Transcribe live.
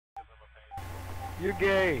You're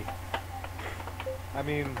gay. I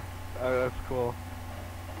mean, that's cool.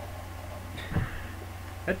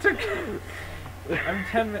 That took... I'm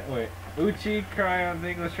 10 minutes... Wait. Uchi Crayon's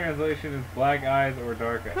English translation is black eyes or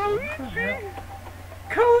dark eyes. Koichi!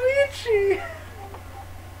 Koichi!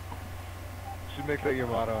 Should make that your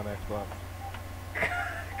motto on Xbox.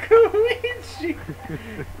 Koichi!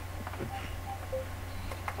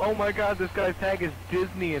 Oh my god, this guy's tag is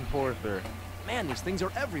Disney Enforcer. Man, these things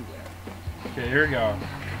are everywhere. Okay, here we go.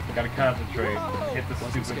 Gotta concentrate. Hit the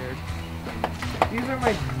Wasn't stupid... scared. These are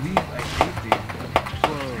my least... I hate these.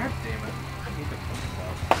 God damn it. I hate the fucking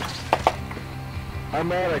stuff. I'm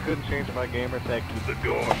mad I couldn't change my gamer tag to the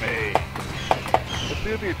gourmet. Let's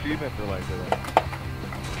see what the achievements are like today.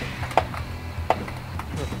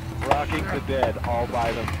 Rocking the dead all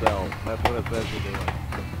by themselves. That's what it says you're doing.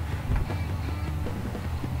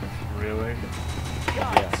 Really?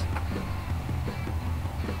 Guys.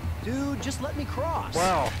 Dude, just let me cross.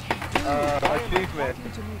 Wow. Dude, Achievement.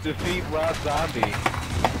 Defeat Rob Zombie.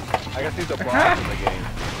 I guess he's a boss in the game.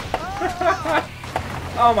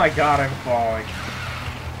 Oh my god, I'm falling.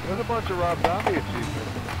 There's a bunch of Rob Zombie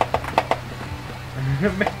achievements.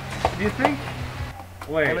 Do you think...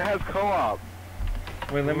 Wait. And it has co-op.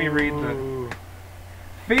 Wait, let me read the...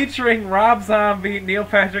 Featuring Rob Zombie, Neil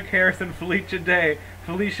Patrick Harris, and Felicia Day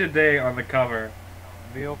on the cover.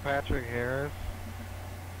 Neil Patrick Harris?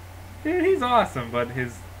 Dude, he's awesome, but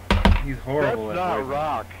he's horrible That's at not voicing.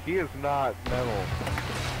 rock. He is not metal.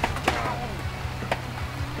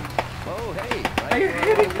 Oh, hey. Are you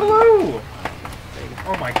hitting blue?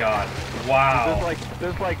 Oh my god. Wow.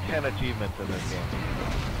 There's like 10 achievements in this game.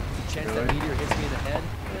 Chance that meteor hits me in the head?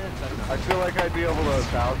 Better not. I feel like I'd be able to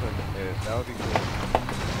 1,000 it. That would be cool.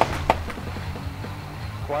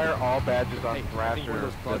 Acquire all badges on Hey, I think one Thrasher of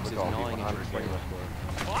those bugs is difficulty gnawing at 100 your player ear. score.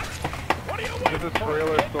 What? What are you This waiting is for?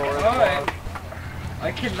 trailer sword. Alright.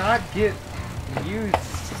 I cannot get used...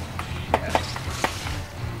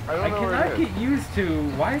 I don't I know cannot where it is. get used to...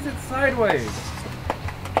 Why is it sideways?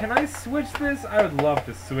 Can I switch this? I would love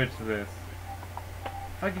to switch this.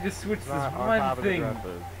 If I could just switch It's this not on one top of the thing,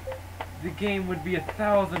 dresses. the game would be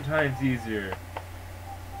 1,000 times easier.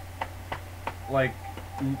 Like,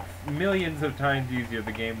 millions of times easier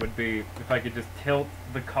the game would be if I could just tilt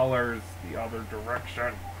the colors the other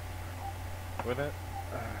direction. Wouldn't it?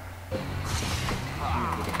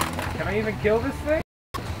 Can I even kill this thing?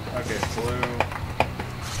 Okay, blue.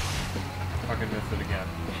 Fucking missed it again.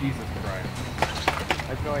 Jesus Christ. I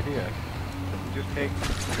have no idea. You just take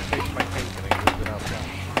my tank and it moves it outside.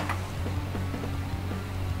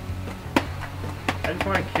 I just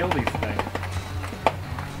want to kill these things.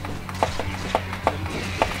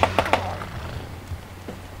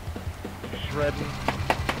 Shredding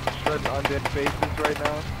undead faces right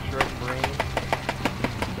now. Shredding brains.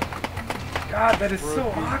 God, that is so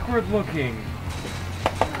awkward looking.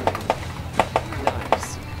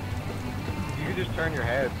 Nice. You can just turn your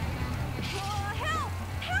head. Help!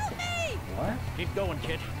 Help me! What? Keep going,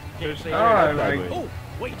 kid. Just Oh, like, Oh,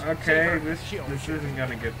 wait. okay, Save her. this She'll- isn't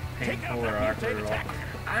gonna get Take out painful or that awkward mutate at all. attack.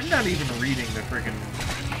 I'm not even reading the friggin'...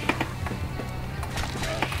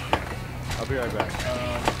 I'll be right back.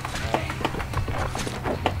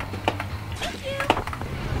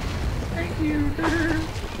 Thank you.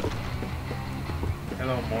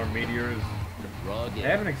 Hello, more meteors. Rugged. They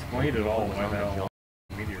haven't explained it all why the hell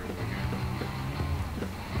meteors are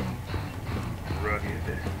here.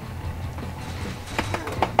 Rugged.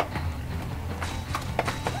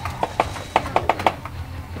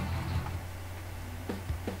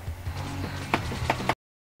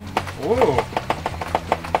 Whoa!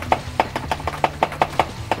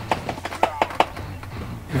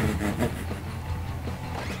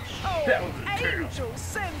 That was a terrible. Angel,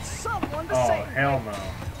 send someone to Oh, save me. hell no.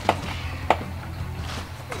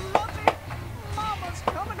 Mommy, Mama's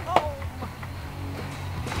coming home.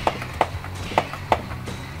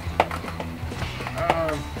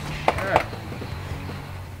 Ah.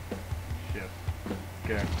 Shit.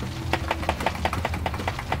 Okay.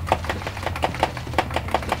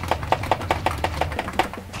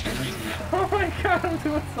 Oh my god, I'm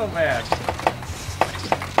doing so bad.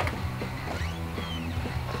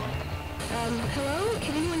 Hello?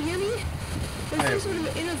 Can anyone hear me? There's Hey. some sort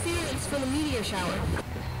of interference from the meteor shower.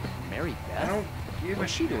 Mary I Beth? don't give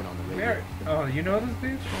What's she doing on the radio? Mary. Oh, you know this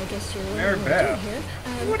bitch? I guess you're Mary wondering Beth. what we're doing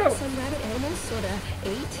What here. up? Some rabbit animals sort of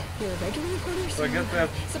ate your regular recorder. So I guess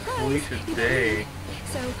that's surprise, Felicia you Day.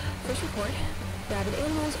 So, first report, rabbit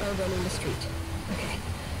animals are roaming the street. Okay,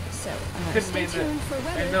 so Couldn't stay mean that. tuned for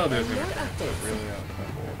weather I know there's and more interference, but updates. really that was kind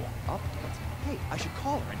of horrible. Updates? Hey, I should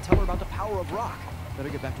call her and tell her about the power of rock. Better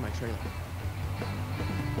get back to my trailer.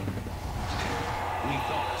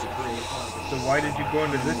 So why did you go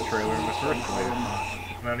into this trailer in the first place?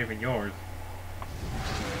 It's not even yours.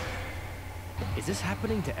 Is this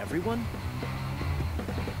happening to everyone?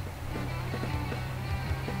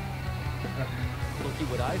 Looky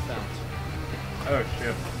what I found. Oh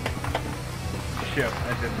shit. Shit,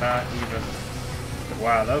 I did not even...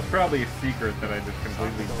 Wow, that was probably a secret that I just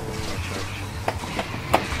completely...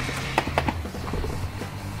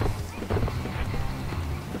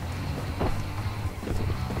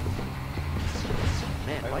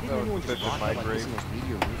 Man, why didn't anyone just rock about using those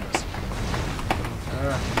meteor movers?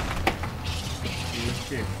 This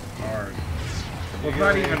game's hard. Well, You it's got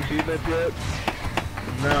not any even... achievements yet?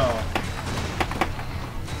 No.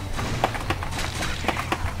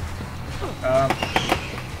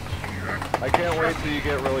 I can't wait till you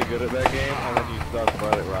get really good at that game and then you suck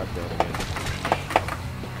butt at Rock Band again.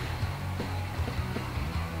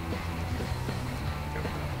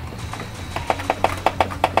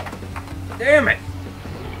 Damn it!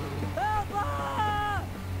 Help!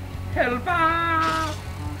 Help!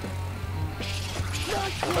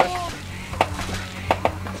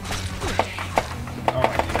 Oh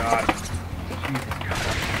my god. Jesus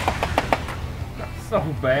Christ. That's so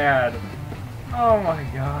bad. Oh my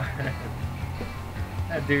god.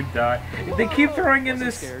 That dude died. They keep throwing in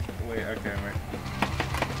this... Scared. Wait, okay, wait.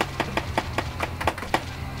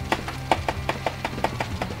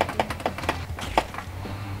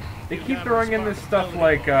 They keep throwing in this stuff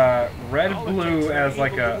like red, blue as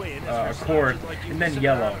like a chord, and then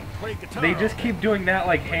yellow. They just keep doing that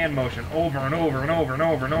like hand motion over and over and over and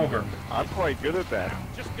over and over. I'm quite good at that.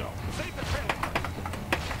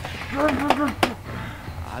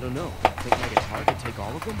 I don't know. Think my guitar could take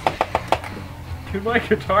all of them? Can my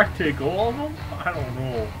guitar take all of them? I don't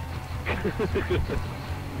know.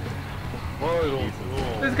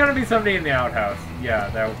 There's gonna be somebody in the outhouse. Yeah,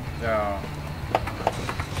 that.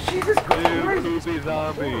 Jesus Dude, Christ! poopy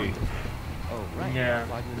zombie. Oh, right. Yeah.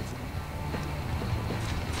 5 minutes.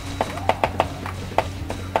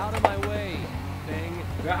 Out of my way, thing.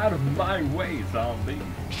 Out of my way, zombie.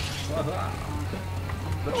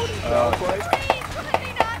 Sounds like Please let me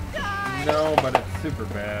not die! No, but it's super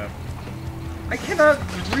bad. I cannot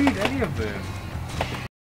read any of this.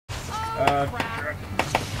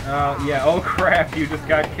 Yeah, oh crap, you just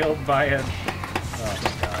got killed by a... Oh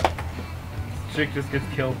my god. Chick just gets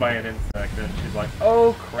killed by an insect and she's like,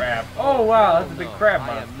 oh crap. Oh wow, that's a big crab I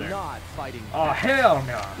monster. am not fighting. Oh hell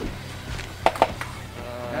no.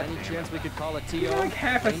 Any chance we could call a TO? Give me like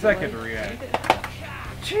half a Rain second to delay? react.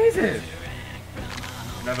 Jesus!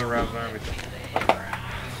 Another round zombie.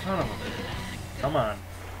 Son of a... Come on.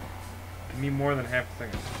 Give me more than half a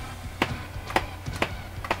second.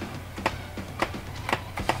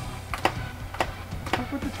 What's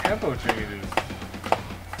up with the tempo changes?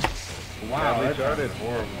 Wow, they that started sounded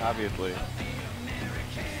horrible. obviously.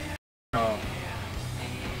 Oh.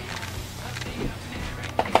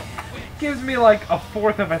 Gives me like a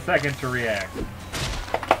fourth of a second to react.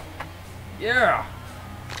 Yeah!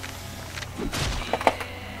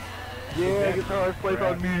 Yeah, guitar plays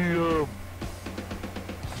on medium.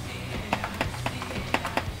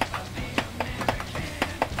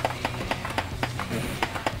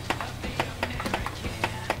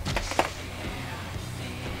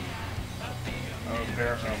 Oh,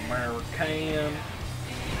 they're American.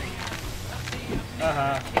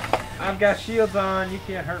 I've got shields on, you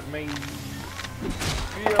can't hurt me.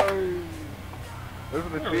 Yo. There's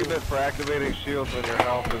an achievement for activating shields when your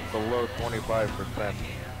health is below 25%.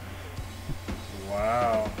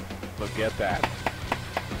 Wow. So get that.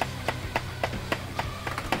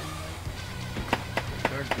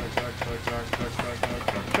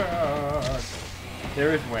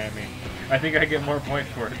 There is whammy. I think I get more points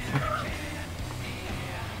for it.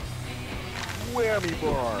 Whammy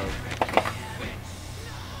bar.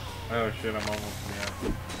 Oh shit, I'm almost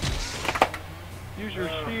dead. Use your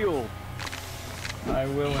shield. I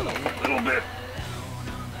will in a little bit.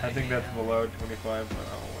 I think that's below 25, but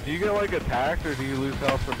I'll wait. Do you get like attacked or do you lose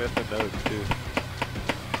health for missing notes too?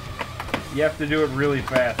 You have to do it really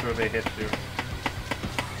fast or they hit you.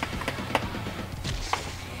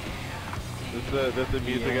 Does the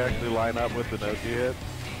music actually line up with the notes you hit?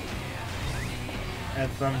 At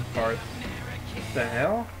some parts. What the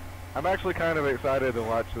hell? I'm actually kind of excited to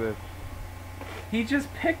watch this. He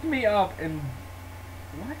just picked me up and...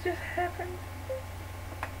 What just happened?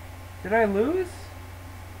 Did I lose?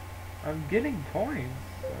 I'm getting points.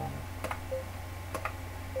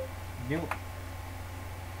 So.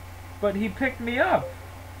 But he picked me up.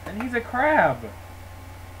 And he's a crab.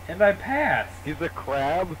 And I passed. He's a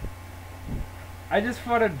crab? I just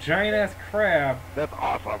fought a giant ass crab. That's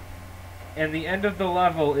awesome. and the end of the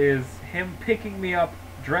level is him picking me up,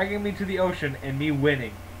 dragging me to the ocean, and me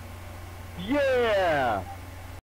winning. Yeah!